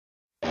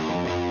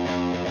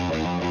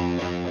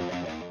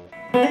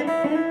Hey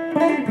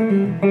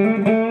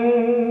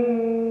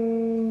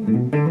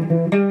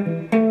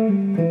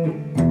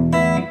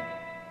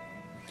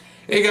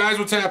guys,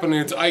 what's happening?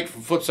 It's Ike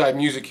from Flipside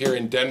Music here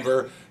in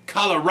Denver,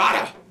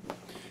 Colorado.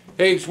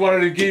 Hey, just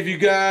wanted to give you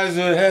guys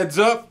a heads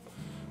up.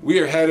 We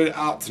are headed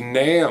out to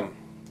NAMM.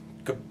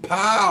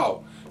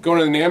 Kapow! Going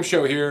to the NAMM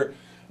show here,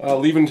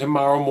 leaving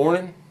tomorrow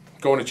morning.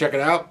 Going to check it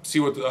out, see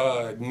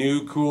what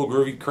new, cool,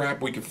 groovy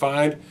crap we can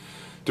find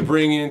to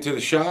bring into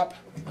the shop.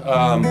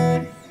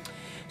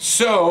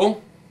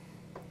 So,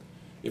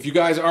 if you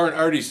guys aren't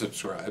already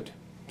subscribed,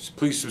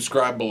 please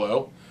subscribe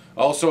below.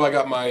 Also, I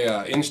got my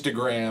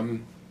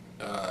Instagram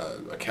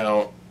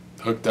account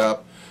hooked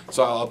up,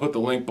 so I'll put the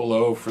link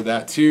below for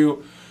that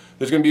too.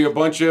 There's going to be a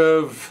bunch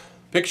of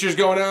pictures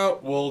going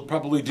out. We'll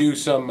probably do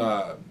some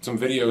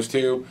videos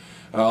too.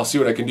 I'll see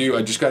what I can do.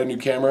 I just got a new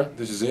camera.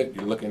 This is it.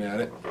 You're looking at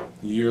it.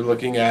 You're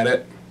looking at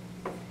it.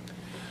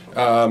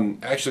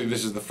 Actually,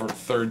 this is the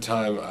third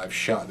time I've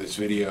shot this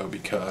video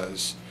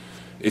because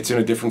it's in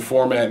a different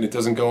format and it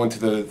doesn't go into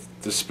the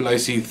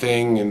splicey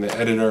thing and the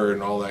editor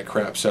and all that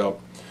crap. So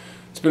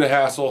it's been a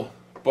hassle,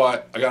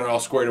 but I got it all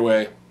squared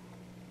away.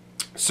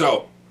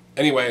 So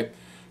anyway,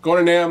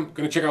 going to NAMM,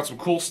 going to check out some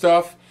cool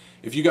stuff.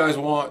 If you guys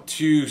want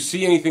to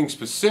see anything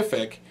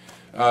specific,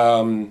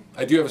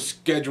 I do have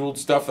scheduled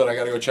stuff that I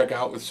got to go check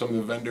out with some of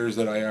the vendors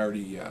that I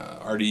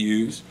already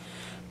use.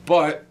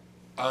 But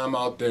I'm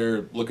out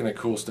there looking at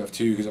cool stuff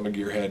too because I'm a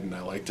gearhead and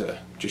I like to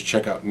just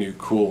check out new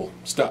cool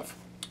stuff.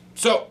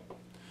 So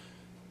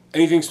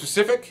anything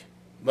specific,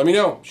 let me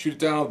know. Shoot it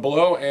down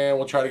below and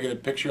we'll try to get a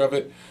picture of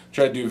it.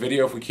 Try to do a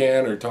video if we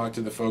can, or talk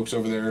to the folks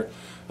over there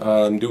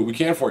and do what we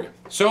can for you.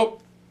 So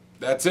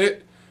that's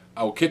it.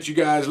 I will catch you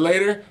guys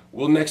later.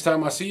 Well, next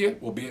time I see you,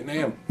 we'll be at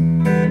NAMM.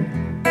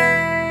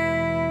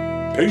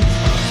 Peace.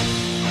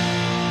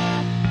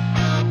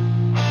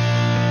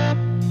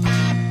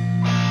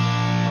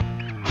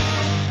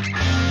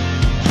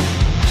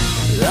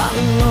 I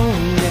don't know